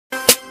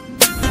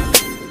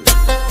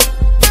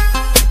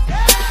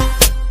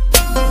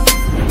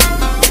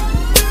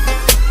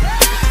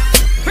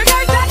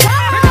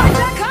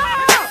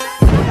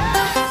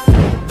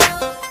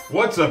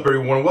What's up,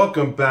 everyone?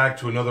 Welcome back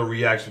to another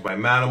reaction by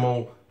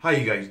Manamal. How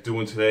you guys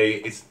doing today?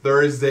 It's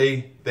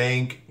Thursday.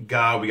 Thank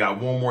God we got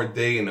one more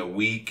day and the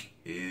week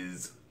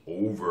is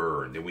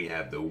over. Then we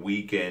have the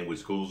weekend,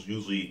 which goes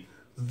usually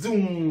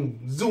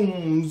zoom,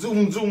 zoom,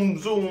 zoom, zoom,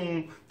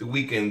 zoom. The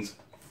weekends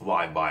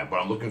fly by, but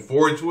I'm looking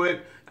forward to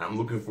it. And I'm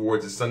looking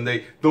forward to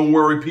Sunday. Don't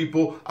worry,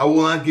 people. I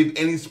will not give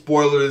any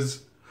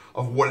spoilers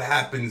of what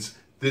happens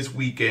this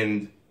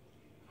weekend,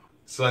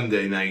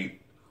 Sunday night,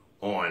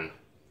 on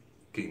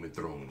Game of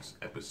Thrones,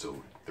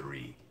 Episode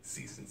 3,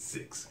 Season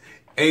 6.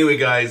 Anyway,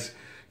 guys,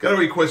 got a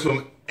request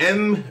from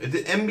NBA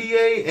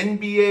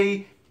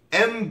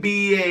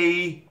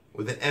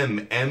with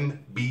an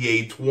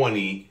MBA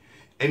 20,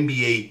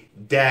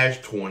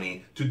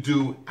 NBA-20 to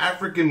do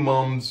African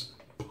Mom's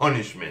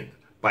Punishment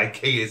by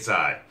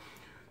KSI.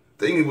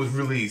 The thing was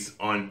released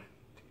on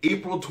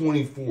April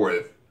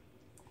 24th,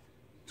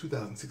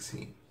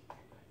 2016.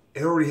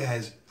 It already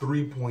has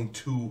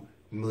 3.2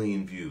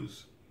 million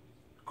views.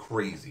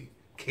 Crazy.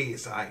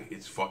 KSI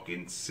is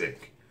fucking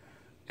sick.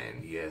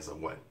 And he has,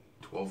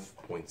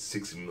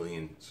 12.6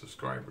 million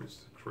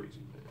subscribers. Crazy,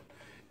 man.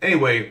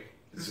 Anyway,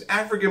 this is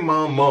African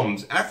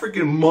mums,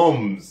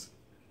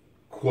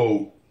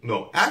 quote,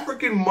 no,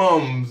 African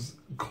mums,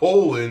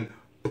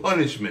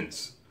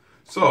 punishments.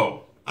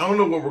 So, I don't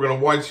know what we're going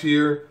to watch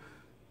here,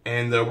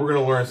 and we're going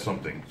to learn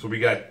something. So we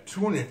got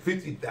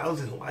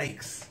 250,000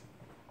 likes.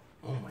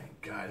 Oh my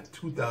God,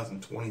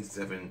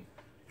 2,027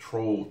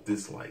 troll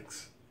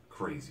dislikes.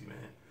 Crazy, man.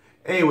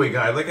 Anyway,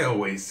 guys, like I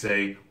always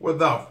say,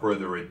 without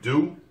further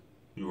ado,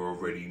 you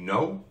already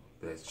know,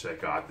 let's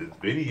check out this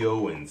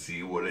video and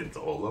see what it's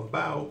all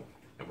about.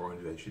 And we're going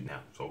to do that shit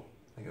now. So,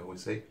 like I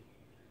always say,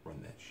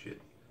 run that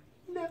shit.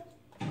 No.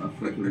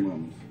 African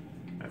mums.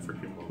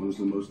 African mums. One of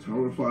the most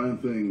terrifying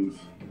things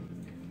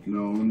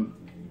known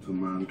to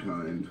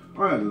mankind.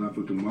 I had an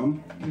African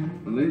mum.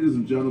 And ladies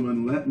and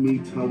gentlemen, let me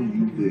tell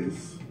you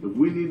this. If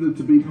we needed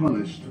to be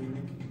punished,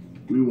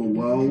 we were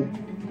well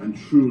and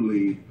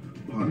truly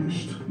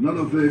punished. None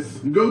of this,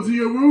 go to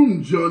your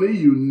room, Johnny,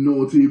 you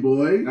naughty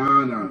boy.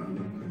 Nah.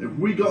 If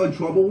we got in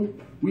trouble,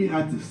 we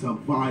had to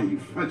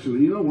survive. Actually,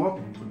 you know what?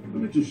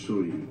 Let me just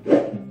show you.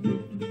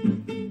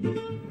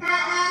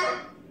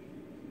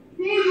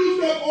 Who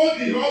used up all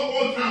the hot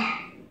water?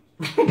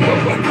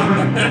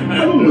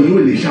 How long were you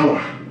in the shower?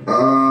 I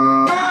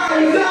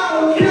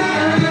don't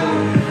care.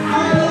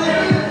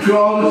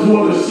 God, this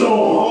water's so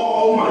hot.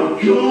 Oh my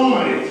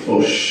God.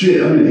 Oh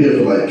shit, I've been here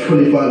for like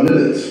 25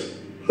 minutes.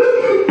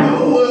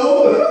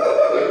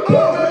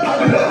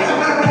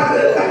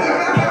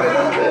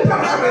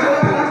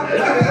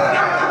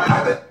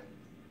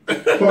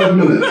 5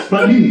 minutes.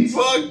 5 minutes.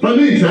 5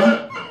 minutes,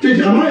 huh? JJ,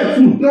 am I at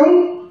food?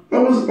 No, I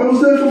was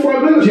there for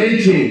 5 minutes.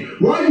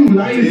 JJ, why are you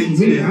lying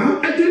to me, huh?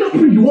 I did not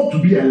bring you up to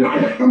be a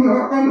liar. I'm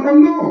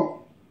not.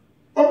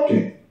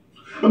 Okay.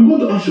 I'm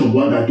going to ask your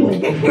brother, Dog.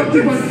 But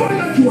if I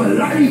find out you are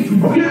lying to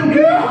me, okay,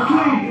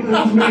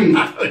 that's me.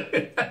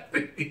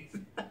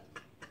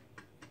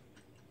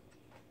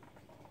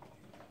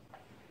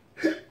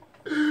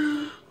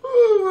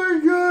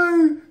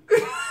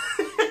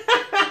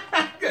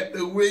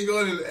 Wig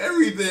on and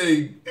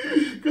everything.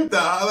 Got the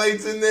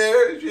highlights in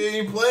there. She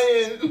ain't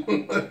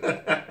playing.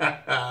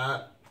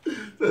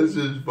 That's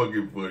just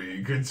fucking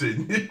funny.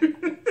 Continue.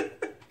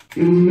 It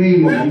was me,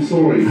 Mom. I'm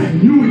sorry. I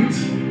knew it.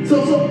 So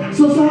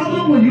how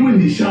long were you in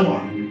the shower?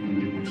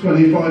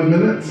 25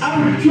 minutes.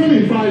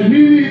 25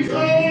 minutes. Oh.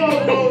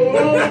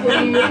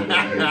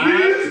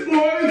 This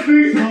boy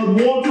thinks hot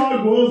water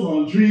goes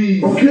on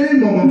trees. Okay,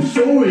 Mom. I'm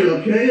sorry.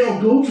 Okay,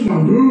 I'll go to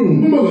my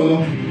room.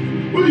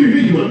 Where do you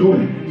think you are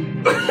going?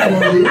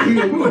 Where do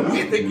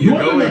you think you're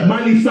going? Like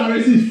Miley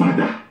Cyrus's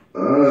father.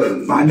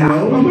 Father?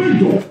 No, I'm not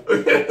doing.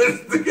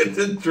 Look at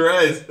the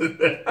dress.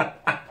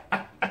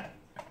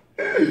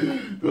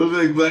 Those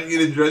are exactly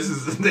the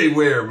dresses that they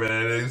wear,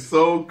 man. They're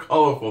so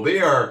colorful. They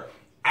are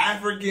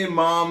African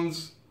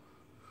moms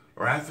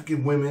or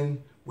African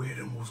women wear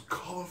the most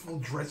colorful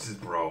dresses,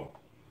 bro.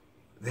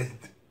 I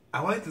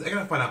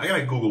gotta find out. I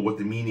gotta Google what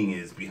the meaning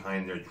is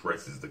behind their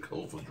dresses, the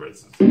colorful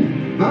dresses.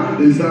 Huh?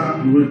 Is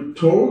that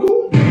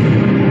rhetorical?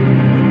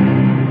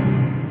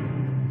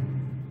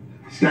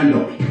 Stand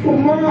up. Oh,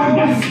 Mom.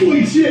 I'm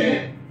Face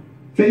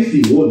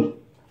the wall.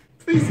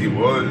 Face the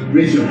wall.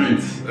 Raise your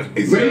hands.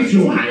 Raise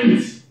your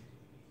hands.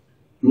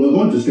 You are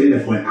going to stay there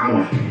for an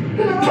hour.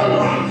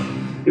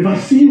 If I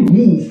see you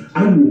move,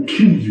 I will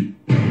kill you.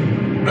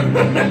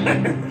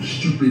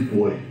 Stupid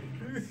boy.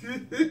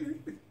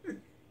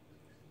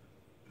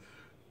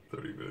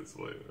 30 minutes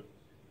later.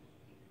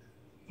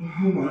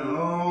 Oh, my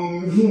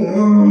arms.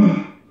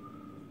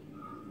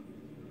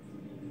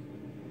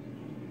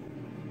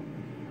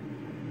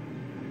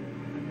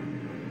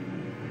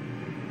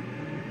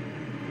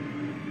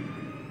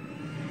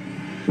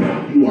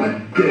 You are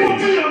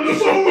dead. I'm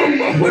sorry.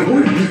 We're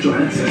going to get your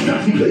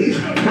ancestors, please.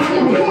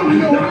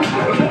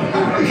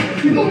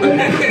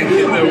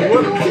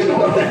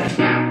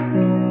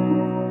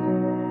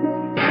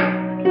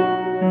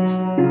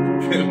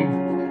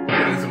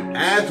 Some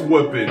ass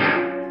whipping.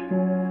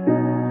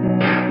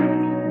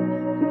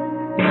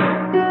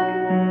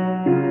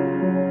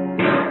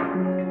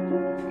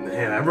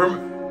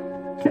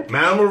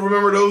 Manamal,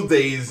 remember those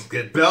days?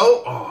 Get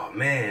belt? Oh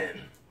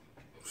man,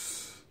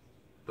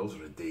 those are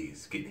the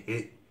days. Getting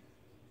hit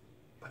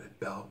by the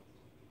belt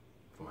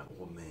from my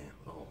old man.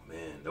 Oh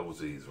man, those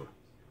days were.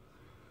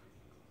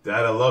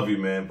 Dad, I love you,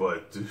 man,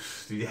 but dude,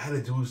 you had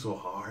to do it so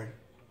hard.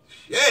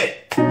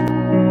 Shit.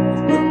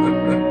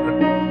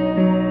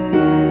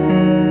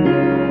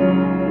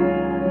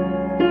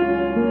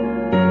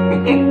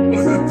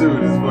 This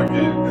dude is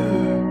fucking.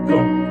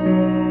 Come.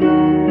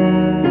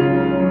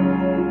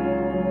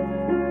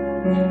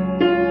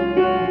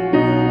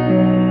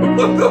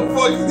 What the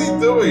fuck is he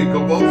doing?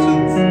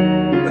 Convulsions.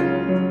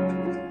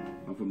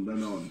 And from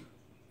then on,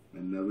 I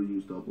never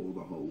used up all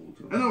the holes.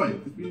 Anyway,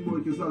 it's been your boy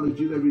KSI,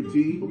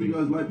 GWT. Hope you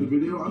guys liked the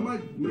video. I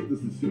might make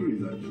this a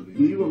series actually.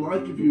 Leave a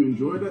like if you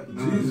enjoyed it.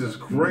 Jesus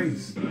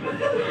Christ.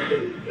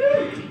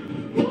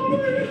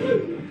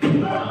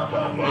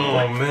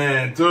 Oh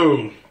man,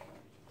 dude.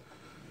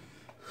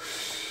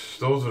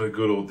 Those are the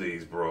good old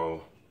days,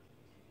 bro.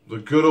 The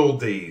good old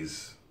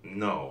days.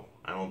 No,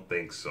 I don't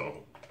think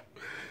so.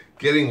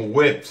 Getting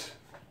whipped.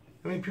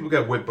 How many people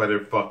got whipped by their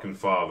fucking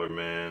father,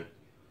 man?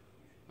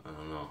 I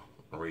don't know.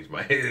 I'll raise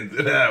my hand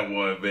to that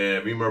one,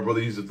 man. Me and my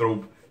brother used to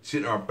throw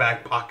shit in our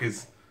back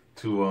pockets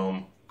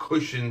to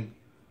cushion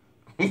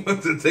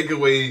to take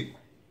away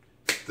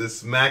the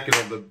smacking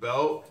of the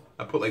belt.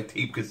 I put like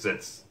tape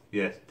cassettes.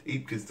 Yes,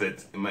 tape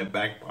cassettes in my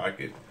back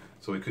pocket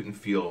so I couldn't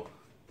feel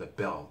the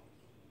belt.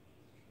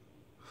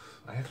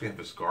 I actually have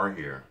a scar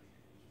here.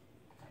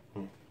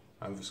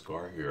 I have a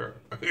scar here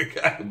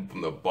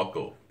from the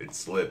buckle. It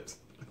slipped.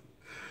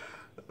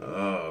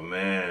 Oh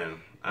man,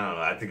 I don't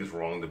know. I think it's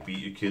wrong to beat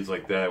your kids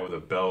like that with a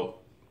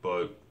belt,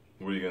 but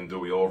what are you gonna do?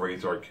 We all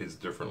raise our kids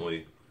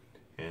differently,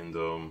 and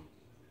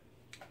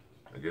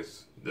I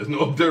guess there's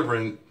no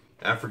different.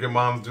 African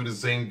moms do the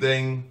same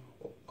thing.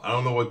 I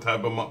don't know what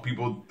type of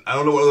people. I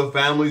don't know what other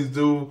families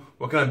do.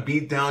 What kind of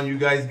beat down you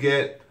guys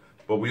get,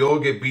 but we all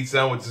get beat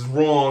down, which is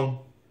wrong.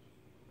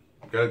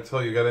 Gotta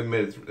tell you, gotta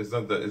admit, it's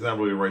not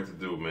really right to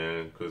do,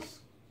 man. Because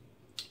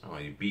I don't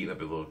know, you beating up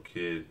a little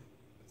kid,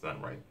 it's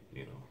not right,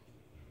 you know.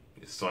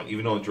 Your son,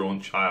 even though it's your own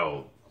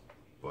child,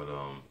 but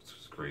it's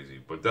just crazy.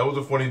 But that was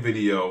a funny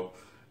video.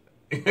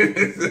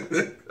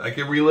 I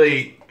can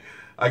relate.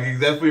 I can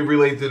definitely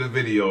relate to the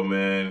video,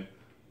 man.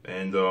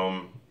 And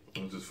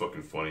it was just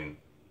fucking funny.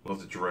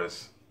 Love the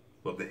dress,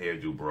 love the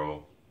hairdo,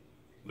 bro.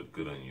 Look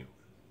good on you.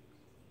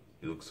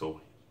 You look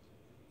so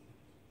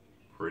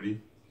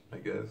pretty. I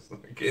guess.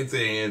 I can't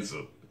say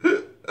handsome.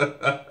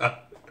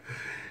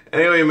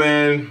 Anyway,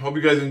 man, hope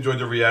you guys enjoyed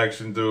the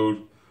reaction,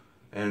 dude.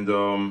 And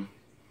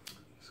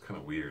it's kind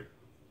of weird.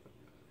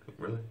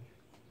 Really?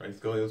 Right,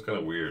 Scully? It was kind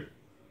of weird.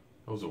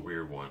 That was a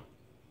weird one.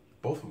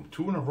 Both of them,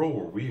 2 in a row,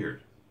 were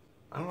weird.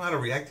 I don't know how to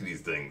react to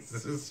these things.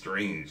 This is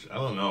strange. I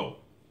don't know.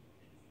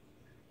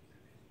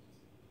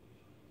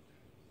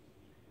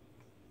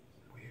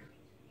 Weird.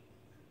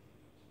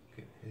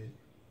 Getting hit.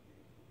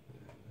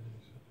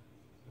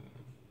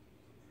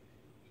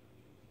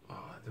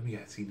 Then we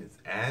got seen his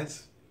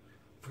ass.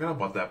 Forgot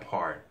about that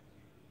part.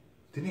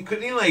 Couldn't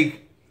he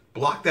like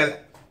block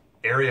that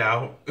area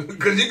out?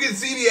 Because you can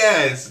see the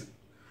ass.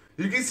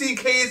 You can see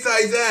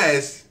KSI's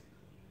ass.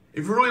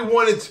 If you really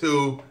wanted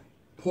to,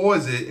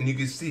 pause it and you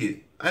can see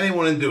it. I didn't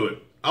want to do it.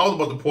 I was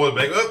about to pause it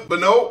back up, but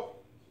no.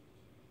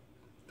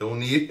 Don't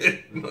need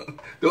it.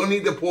 Don't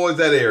need to pause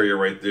that area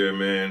right there,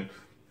 man.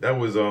 That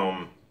was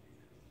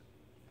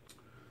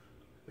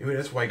maybe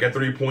that's why I got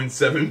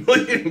 3.7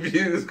 million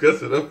views,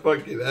 because of the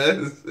fucking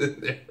ass in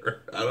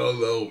there. I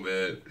don't know,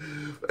 man.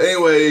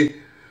 Anyway,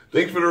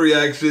 thanks for the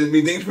reaction. I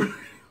mean, thanks for...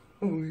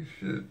 Holy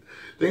shit.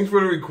 Thanks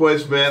for the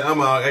request, man. I'm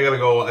out. I gotta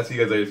go. I'll see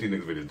you guys later. See you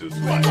next video. Deuces.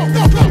 Bye.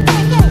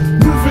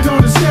 Moving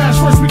on the stash,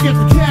 first we get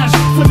the cash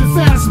for the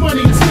fast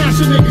money and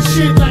smash a nigga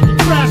shit like